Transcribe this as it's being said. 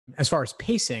As far as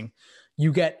pacing,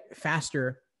 you get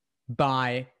faster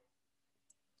by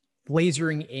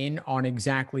lasering in on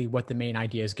exactly what the main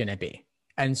idea is going to be.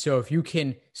 And so if you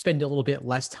can spend a little bit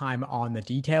less time on the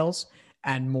details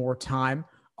and more time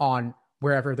on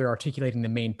wherever they're articulating the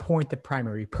main point, the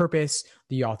primary purpose,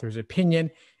 the author's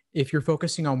opinion, if you're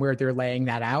focusing on where they're laying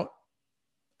that out,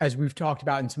 as we've talked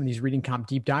about in some of these reading comp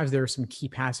deep dives, there are some key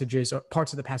passages,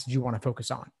 parts of the passage you want to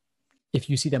focus on. If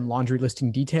you see them laundry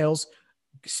listing details,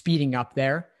 speeding up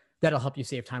there, that'll help you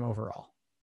save time overall.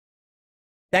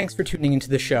 Thanks for tuning into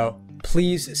the show.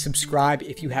 Please subscribe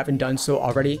if you haven't done so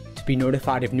already to be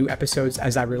notified of new episodes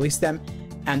as I release them.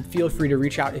 And feel free to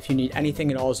reach out if you need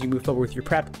anything at all as you move forward with your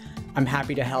prep. I'm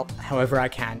happy to help however I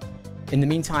can. In the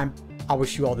meantime, I'll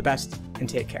wish you all the best and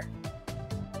take care.